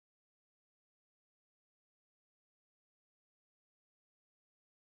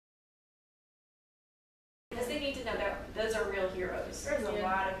Those are real heroes. There's a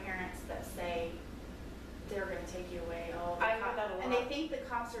lot of parents that say they're going to take you away. Oh, I heard that a lot. And they think the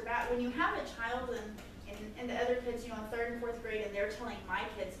cops are bad. When you have a child and the other kids, you know, in 3rd and 4th grade, and they're telling my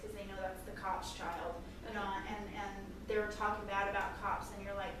kids because they know that's the cop's child, you know, and they're talking bad about cops, and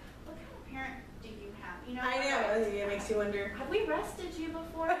you're like, what kind of parent do you have? You know, I know. It makes you wonder. Have we arrested you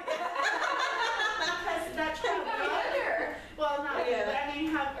before? Because that child. Well, not you, but I mean,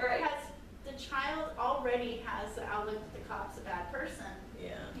 has the child already has the outlook that the cop's a bad person?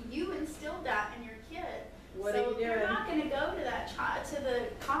 Yeah. You instilled that in your kid. What so are you doing? You're not going to go to that child, to the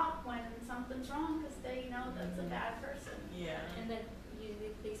cop when something's wrong because they know that's a bad person. Yeah. And then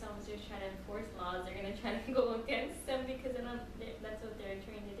usually police officers try to enforce laws. They're going to try to go against them because that's what they're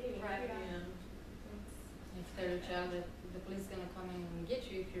trained to do. Right. Yeah. If they're a child, the police gonna come and get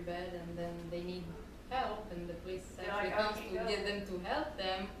you if you're bad, and then they need help, and the police actually comes to get them to help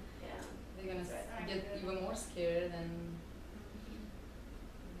them. Yeah. They're gonna get even more scared and.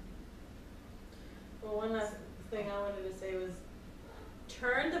 Well, one last thing I wanted to say was,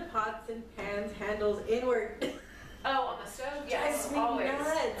 turn the pots and pans handles inward. Oh, on the stove? Yes, Drives me always.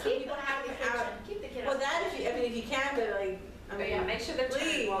 nuts. Keep them out of the kitchen. Keep the kid Well, out. that if you, I mean, if you can, but like, I But mean, yeah, make sure they're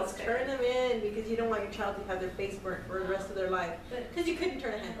turned while it's please turn cooking. them in because you don't want your child to have their face burnt for the rest of their life. Because you couldn't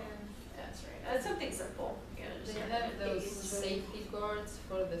turn a handle. That's right. That's something simple. You know, just They kind have of those easy. safety guards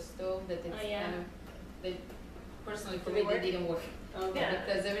for the stove that it's kind of, they, personally for Did me they work? they didn't work. Okay. Yeah.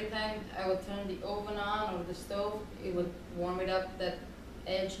 Because every time I would turn the oven on or the stove, it would warm it up that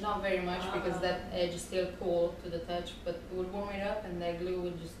edge, not very much because that edge is still cool to the touch, but it would warm it up and that glue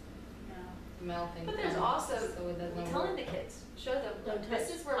would just melt and But there's come, also so it doesn't telling work. the kids, show them, Don't look, this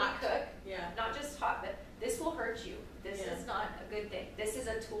touch is where hot. we cook, Yeah. not just hot, but this will hurt you. This Yeah. is not a good thing. This is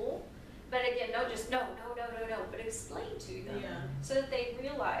a tool. But again, no, just no, but explain to them Yeah. so that they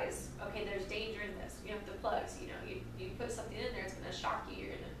realize, okay, there's danger in this. You know, the plugs, you know, you put something in there, it's going to shock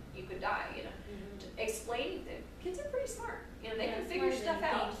you, you could die, you know. Explaining them. Kids are pretty smart. You know, they can figure stuff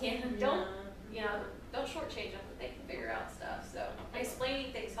out. Don't shortchange them, but they can figure out stuff. So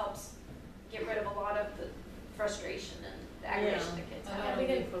explaining things helps get rid of a lot of the frustration and the aggravation the kids A lot have. of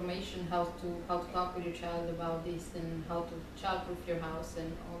information how to talk with your child about this and how to childproof your house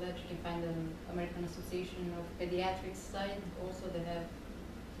and all that. You can find an American Association of Pediatrics site. Also, they have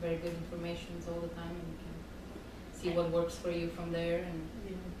very good information all the time, and you can see what works for you from there. And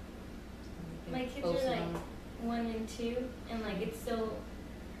you can My kids post are it like on- 1 and 2, and like it's so.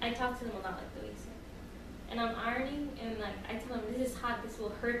 I talk to them a lot like the weeks, and I'm ironing, and like I tell them this is hot, this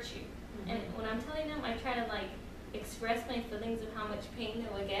will hurt you. And when I'm telling them, I try to like express my feelings of how much pain they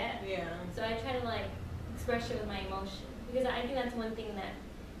will get. Yeah. So I try to like express it with my emotion because I think that's one thing that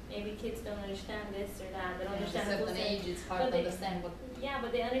maybe kids don't understand this or that. They don't At a understand. certain age, it's hard But to they- understand what. Yeah,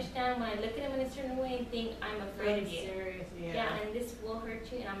 but they understand when I look at them in a certain way and think I'm afraid of you. Serious, Yeah, and this will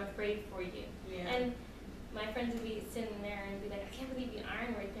hurt you, and I'm afraid for you. Yeah. And my friends would be sitting there and be like, I can't believe you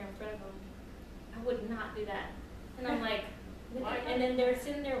iron right there in front of them. I would not do that. And I'm like, and then they're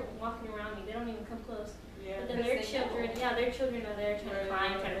sitting there walking around me. They don't even come close. Yeah. But then their Because they know. children, their children are there trying to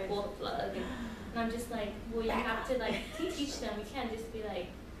climb, trying to pull the plug. And I'm just like, well, you have to like teach them. You can't just be like,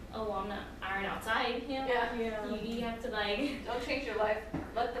 oh, well, I'm not iron outside. You know? Yeah. You have to like. Don't change your life.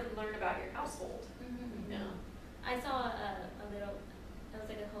 Let them learn about your household. Yeah. I saw a little, it was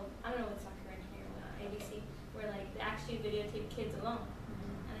like a whole, I don't know what's soccer in here, ABC, where like they actually videotape kids alone.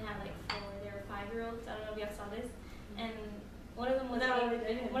 And they have like 4, they were 5-year-olds. I don't know if y'all saw this. And one of them was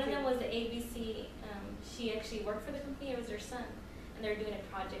one of them was the ABC. She actually worked for the company. It was her son, and they were doing a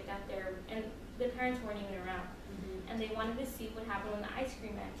project out there, and the parents weren't even around. And they wanted to see what happened when the ice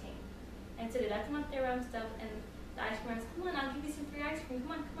cream man came. And so they left them out there around stuff, and the ice cream man said, "Come on, I'll give you some free ice cream.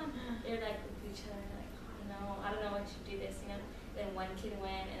 Come on." They're like with each other, like, I don't know what should do this, you know. Then one kid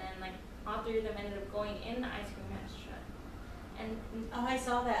went, and then like all 3 of them ended up going in the ice cream man's truck. And Oh, I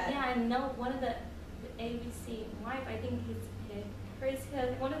saw that. yeah, and no, one of the ABC wife, I think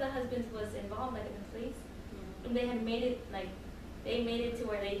one of the husbands was involved, like in the police, and they had made it like they made it to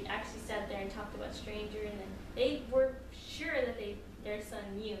where they actually sat there and talked about stranger, and then they were sure that their son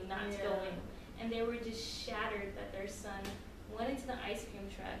knew not to go in, and they were just shattered that their son went into the ice cream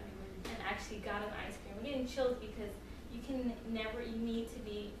truck and actually got an ice cream. I'm getting chills because you need to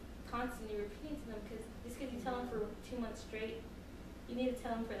be constantly repeating to them, because just because you tell them for 2 months straight, you need to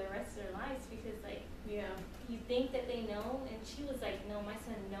tell them for the rest of their lives, because like you think that they know, and she was like, no, my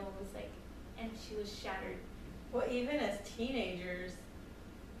son knows, like, and she was shattered. Well, even as teenagers,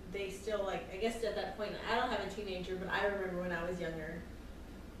 they still like, I guess at that point, I don't have a teenager, but I remember when I was younger,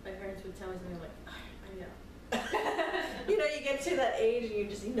 my parents would tell me something like, I know. You know, you get to that age and you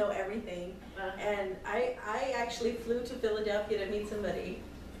just know everything. And I actually flew to Philadelphia to meet somebody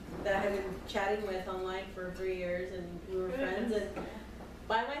that I had been chatting with online for 3 years, and we were friends, and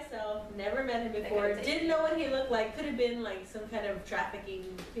by myself, never met him before, didn't know what he looked like, could have been like some kind of trafficking,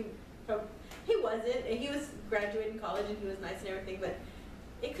 he wasn't, and he was graduating college and he was nice and everything, but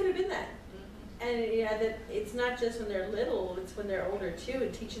it could have been that. And yeah, that it's not just when they're little, it's when they're older too,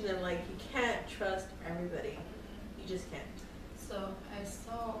 and teaching them like you can't trust everybody. You just can't. So I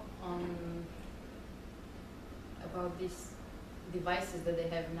saw about these devices that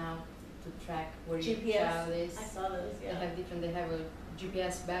they have now to track where your GPS. child is. I saw those, They yeah. have different. They have a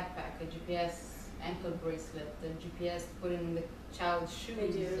GPS backpack, a GPS ankle bracelet, a GPS put in the child's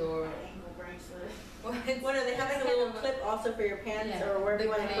shoes, do. or Ankle bracelet. What do they have like a little clip also for your pants Yeah, or wherever the you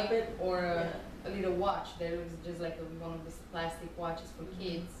want to clip clip, it? or Yeah. a little watch that looks just like one of those plastic watches for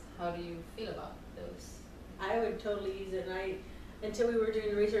kids. How do you feel about those? I would totally use it, and until we were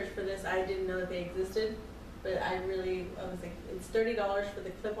doing research for this, I didn't know that they existed. But I was like, it's $30 for the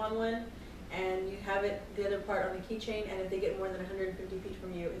clip-on one, and you have it the other part on the keychain. And if they get more than 150 feet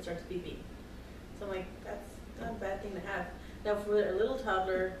from you, it starts beeping. So I'm like, that's not a bad thing to have. Now for a little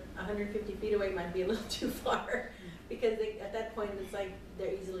toddler, 150 feet away might be a little too far, because at that point it's like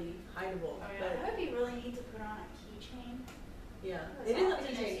they're easily hideable. That would be really neat to put on a keychain. Yeah, As it is a often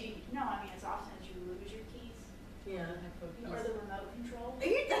as keychain. you- No, I mean, as often as you lose your keys, Yeah. or the remote control. Are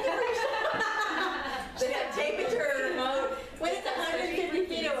you thinking for yourself? They have tape it to her remote when it's 150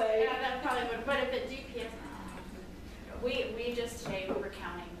 feet away. Yeah, that probably would, but if it GPS, we just today, we were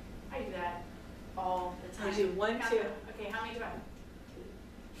counting. I do that all the time. I do 1, Count 2. them. Okay, how many do I?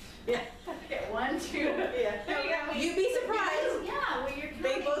 Yeah. Okay, 1, 2. Yeah. You'd be surprised. Yeah, well, you're counting.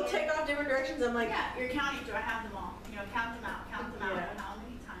 They both it. take off different directions. I'm like, Yeah, you're counting, do I have them all? You know, count them out, Yeah. how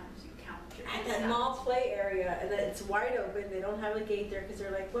many times you count your at keys that out. mall play area, and then it's wide open. They don't have a gate there because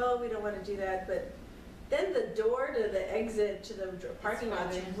they're like, well, we don't want to do that. But then the door to the exit to the parking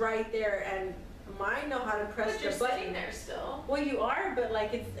lot is right there, and mine know how to press But you're the button. sitting there still. Well, you are, but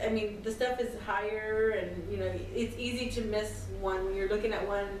like it's, I mean, the stuff is higher, and you know, it's easy to miss one when you're looking at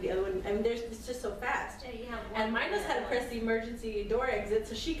one and the other one. I mean, it's just so fast. Yeah, you have one. And mine knows how to press the emergency door exit,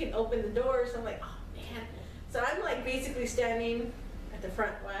 so she can open the door. So I'm like, oh man. So I'm like basically standing at the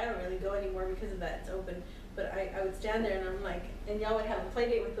front. Well, I don't really go anymore because of that. It's open. But I would stand there and I'm like, and y'all would have a play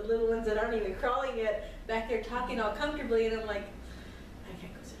date with the little ones that aren't even crawling yet, back there talking all comfortably, and I'm like, I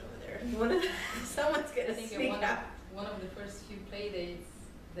can't go sit over there. Someone's I gonna think speak out. one of the first few play dates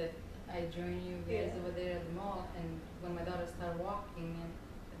that I joined you guys over there at the mall, and when my daughter started walking,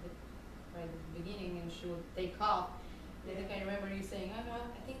 and right at the beginning, and she would take off, I think I remember you saying, oh,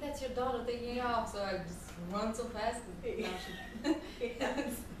 I think that's your daughter taking off, so I just run so fast, and now she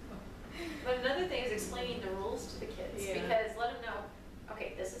But another thing is explaining the rules to the kids, Yeah. because let them know,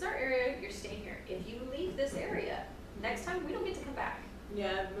 okay, this is our area, you're staying here. If you leave this area, next time we don't get to come back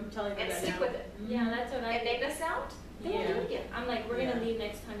Yeah, I'm telling you and that stick now. with it. Yeah, that's what I And they do. miss out, they won't do Yeah. it again. I'm like, we're Yeah. gonna leave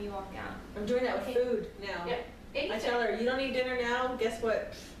next time you walk out. I'm doing that with Okay. food now. Yeah, I anything. tell her, you don't eat dinner now, guess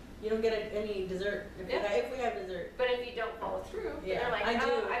what? You don't get any dessert if, Yeah. if we have dessert. But if you don't follow through, Yeah, they're like, I do.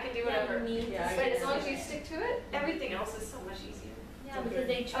 oh, I can do whatever. Yeah, I But do. as long as you stick to it, everything else is so much easier. Yeah, Okay. because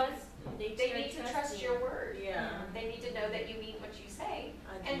they trust. They need to trust you. your word. Yeah. They need to know that you mean what you say,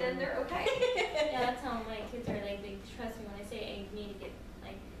 I and do. then they're okay. Yeah, that's how my kids are. Like, they trust me when I say, hey, you need to get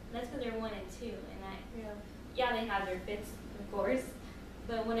like. That's because they're 1 and 2, and yeah, they have their fits, of course.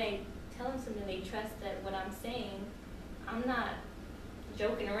 But when I tell them something, they trust that what I'm saying, I'm not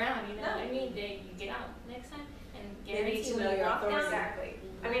joking around. You know what I mean? You get out next time, and They need guarantee to when know you your walk authority. down, Exactly.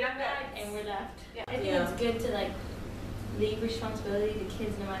 I mean, I'm back, not, and we're left. Yeah. I think Yeah. it's good to like leave responsibility to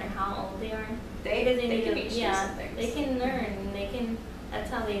kids, no matter how old they are. they Because can to, each do yeah, some things. they can learn, and they can. That's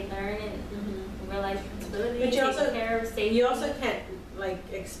how they learn and Mhm. realize responsibility. But you take also- care of safety. You also can't like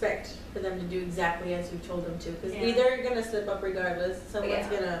expect for them to do exactly as you told them to, because Yeah. either you're gonna slip up regardless. Someone's Yeah.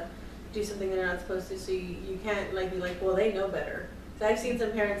 gonna do something they're not supposed to. So you can't like be like, well, they know better. So I've seen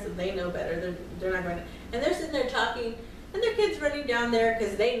some parents that they know better. They're not going to, and they're sitting there talking, and their kids running down there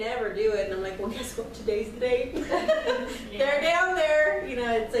because they never do it. And I'm like, well, guess what? Today's the day. They're down there. You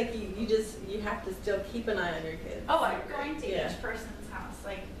know, it's like you have to still keep an eye on your kids. Oh, I I'm agree. going to Yeah. each person's house,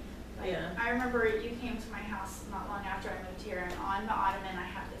 like Yeah. I remember you came to my house not long after I moved here, and on the ottoman I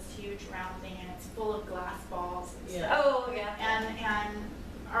have this huge round thing, and it's full of glass balls and Yeah. stuff. Oh, yeah. And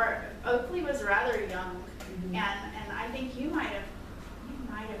our Oakley was rather young, Mhm. and I think you might have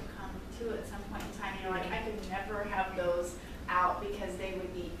come to at some point in time. You're like, I could never have those out because they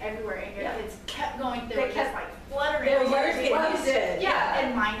would be everywhere, and your Yeah. kids kept going. They They were kept- just like fluttering. Well, yours Loved get used to it. Yeah,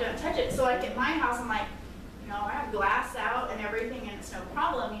 and mine don't touch it. So like at my house, I'm like, I have glass out and everything and it's no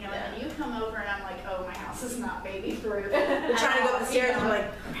problem, you know, and then you come over and I'm like, oh, my house is not baby proof. We're trying to go up the stairs, I'm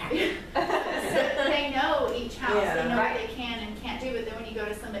like, So they know each house, Yeah. they know Right. what they can and can't do, but then when you go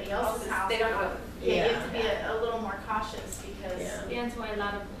to somebody else's house, They don't know. yeah, you Yeah. have to be a little more cautious because. Yeah. Yeah, that's why a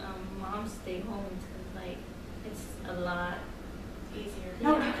lot of moms stay home because like it's a lot easier.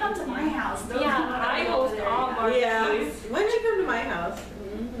 No, Yeah. you come to my house. Don't Yeah, come I over host there. all barbecues. yeah, why don't you come to my house?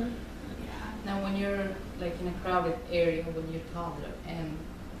 Mm-hmm. Yeah. Now, when you're like in a crowded area with your toddler and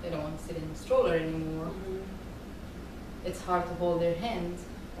they don't want to sit in the stroller anymore, it's hard to hold their hands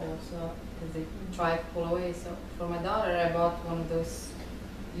also because they try to pull away. So for my daughter, I bought one of those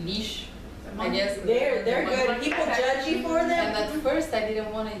leash, I guess. They're the good. monkey- People judge you for them. And at first, I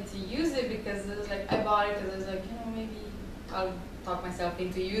didn't want to use it because it was like I bought it because I was like, maybe I'll talk myself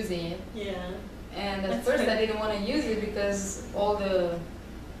into using it. Yeah. And at That's first, good. I didn't want to use it because all the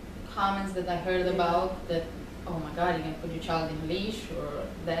comments that I heard about that, oh my God, you're gonna put your child in a leash or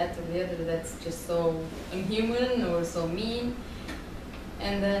that or the other, that's just so inhuman or so mean.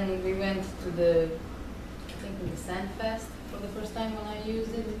 And then we went to the, I think the Sandfest for the first time when I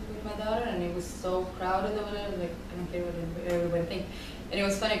used it with my daughter, and it was so crowded over there, like I don't care what everybody thinks. And it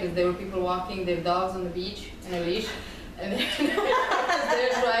was funny because there were people walking their dogs on the beach in a leash, and they're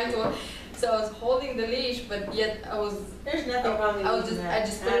trying to. So I was holding the leash, but yet I was. There's nothing wrong with using that I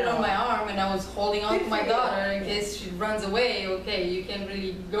just put it at on all. my arm and I was holding on Good to my for you. daughter in case she runs away. Okay, you can't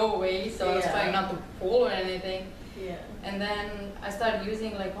really go away, so I was Yeah. trying not to pull or anything. Yeah. And then I started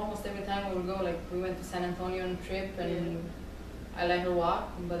using like almost every time we would go. Like we went to San Antonio on a trip and I let her walk,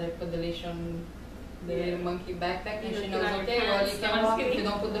 but I put the leash on the Yeah. little monkey backpack, and You she don't knows, put it on okay, your well, pants. you No, can I'm walk just if you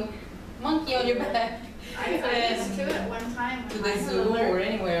kidding. don't put the monkey on your back. I used to it one time. To when the I had zoo to learn- or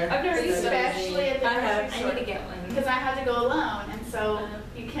anywhere. I've never used it. Especially at the I have. grocery I store. need to get one. Because I had to go alone, and so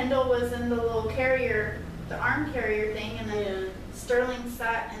Kendall was in the little carrier, the arm carrier thing, and then Yeah. Sterling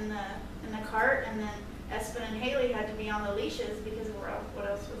sat in the cart, and then Espen and Haley had to be on the leashes because what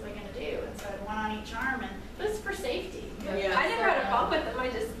else was I gonna do? And so I had one on each arm, and it was for safety. Yeah. I never had a problem with them, I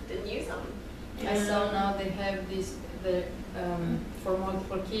just didn't use them. I saw now they have this for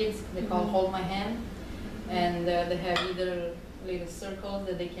multiple kids they call Mhm. Hold My Hand, and they have either little circles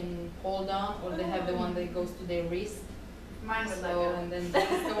that they can hold on, or they have the one that goes to their wrist. Mine would let So go. and then they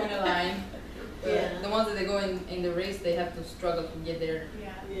just go in a line. Yeah. The ones that they go in the wrist, they have to struggle to get their Yeah.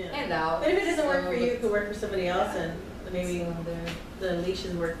 Yeah. hand out. But if it doesn't work for So, you, it could work for somebody else, and maybe so they're- the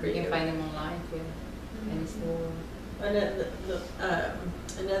leashes work for you you. can find them online too, any store.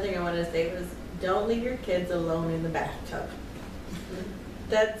 Another thing I wanted to say was, don't leave your kids alone in the bathtub.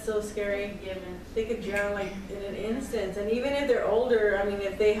 That's so scary. Given. They could drown like in an instant, and even if they're older, I mean,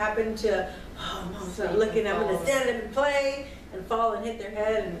 if they happen to, oh, mom's not looking, I'm gonna stand up and play, and fall and hit their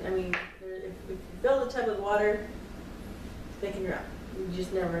head, and I mean, if you fill the tub with water, they can drown. You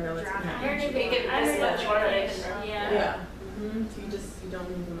just never know what's gonna Drown. happen. I heard They get I this heard much about water, they fish, can drown. yeah. So you don't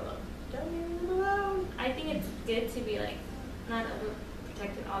leave them alone. Don't leave them alone. I think it's good to be like, not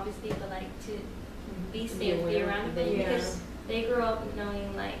overprotected obviously, but like to be safe, be aware around of them the because they grow up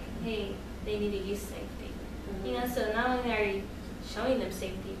knowing like, hey, they need to use safety. You know, so not only are you showing them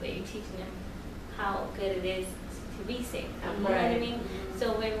safety, but you're teaching them how good it is to be safe. You know what I Right. mean?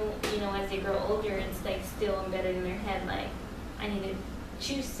 So when, as they grow older, it's like still embedded in their head, like, I need to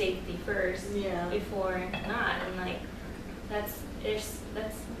choose safety first Yeah. before not. And like, that's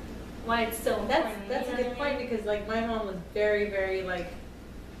why it's so important. That's you a know good what I point mean? because like my mom was very, very like,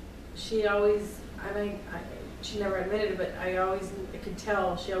 she always, she never admitted it, but I could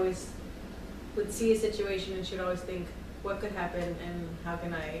tell she always would see a situation and she'd always think, what could happen and how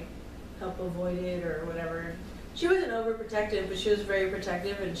can I help avoid it or whatever. She wasn't overprotective, but she was very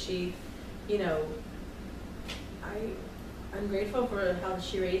protective, and she, I'm grateful for how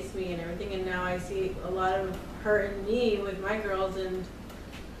she raised me and everything, and now I see a lot of her and me with my girls, and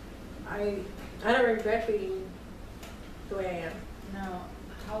I don't regret being the way I am. Now,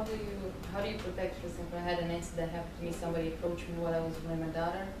 how do you protect? For example, I had an incident happen to me. Somebody approached me while I was with my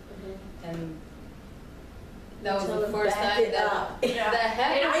daughter, and that was Tell the them first back time it up. that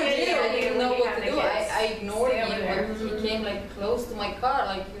happened. They don't get it I didn't know when you what have to the do. kids. I ignored Stay him, over there. but he came like close to my car,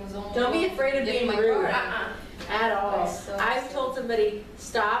 like he was almost. Don't be afraid of getting being my rude. car. At all. So I've silly. told somebody,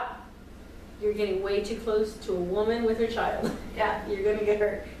 stop, you're getting way too close to a woman with her child. Yeah. You're gonna get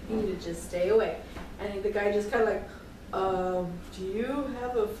hurt. You need to just stay away. And the guy just kind of like, do you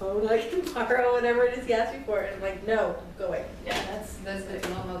have a phone I can borrow, whatever it is he asked me for? And I'm like, no, go away. Yeah. That's good to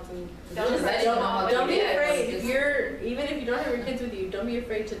know how to. Don't Just just don't be yeah, afraid. just- If you're, even if you don't have your kids with you, don't be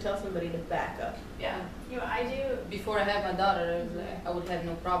afraid to tell somebody to back up. Yeah. You know, I do, Before I had my daughter, I was like, I would have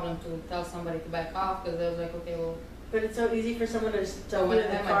no problem to tell somebody to back off because I was like, okay, well. But it's so easy for someone to just So tell when you I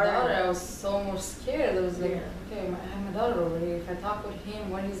in the had my car. daughter, I was so more scared. I was like, Yeah. okay, I have my daughter over here. If I talk with him,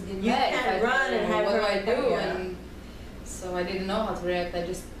 what is getting You mad? If can't I run do, and have what her- do I do? yeah. And so I didn't know how to react. I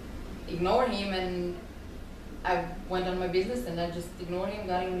just ignored him and I went on my business and I just ignored him,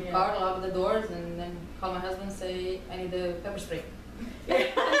 got in the Yeah. car, locked the doors, and then called my husband and say, I need the pepper spray.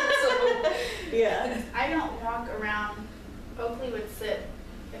 Yeah. I don't walk around, Oakley would sit,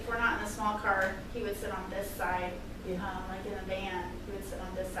 if we're not in a small car, he would sit on this side, Yeah. like in a van, he would sit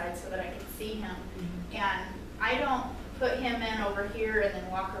on this side so that I could see him. Mhm. And I don't put him in over here and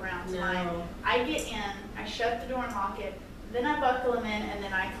then walk around to mine. No. I get in, I shut the door and lock it, then I buckle him in, and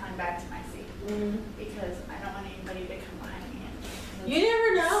then I climb back to my seat. Mhm. Because I don't want anybody to come behind me You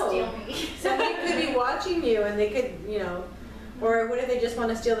never and steal know. me. Somebody could be watching you and they could, you know, or what if they just want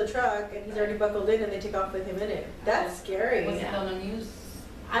to steal the truck and he's already buckled in and they take off with him in it? That's scary. Was it on the news?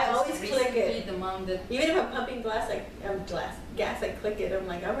 I Just always click it. recently, the mom that Even if I'm pumping gas, I click it. I'm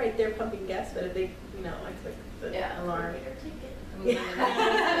like, I'm right there pumping gas, but if they, you know, I click the Yeah. alarm. was Yeah.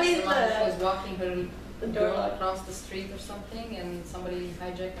 I mean, the mom that the- was walking her the door girl lock. across the street or something, and somebody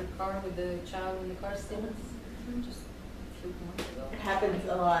hijacked her car with the child in the car seat. Just a few months ago. It happens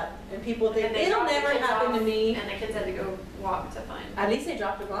a lot, and people think And they it'll drop the never kids happen to off, me. And the kids had to go walk to find. At least they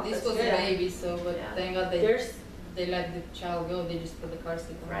dropped them off. This That's was a good. baby, so but Yeah. thank God There's, they let the child go. They just put the car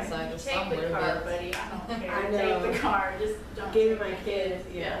seat on Right. the side or Take somewhere. the car, but buddy, I don't care. I know. Take the car, just don't. give me take my kids.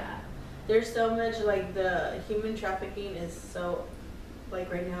 Yeah. Yeah. There's so much like the human trafficking is so,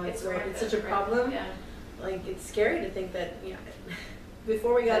 like right now it's rampant, it's such a right? problem. Yeah. Like it's scary to think that you know.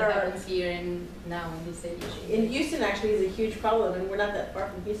 Before we got that our happens here in now in this age. in Houston actually is a huge problem, and we're not that far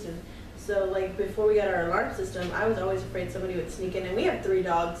from Houston. So like before we got our alarm system, I was always afraid somebody would sneak in, and we have 3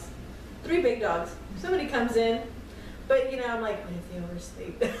 dogs, 3 big dogs. Somebody comes in, but you know I'm like, what if they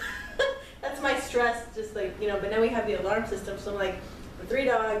oversleep? That's my stress, just like you know. But now we have the alarm system, so I'm like, the 3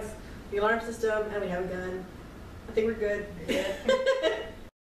 dogs, the alarm system, and we have a gun. I think we're good.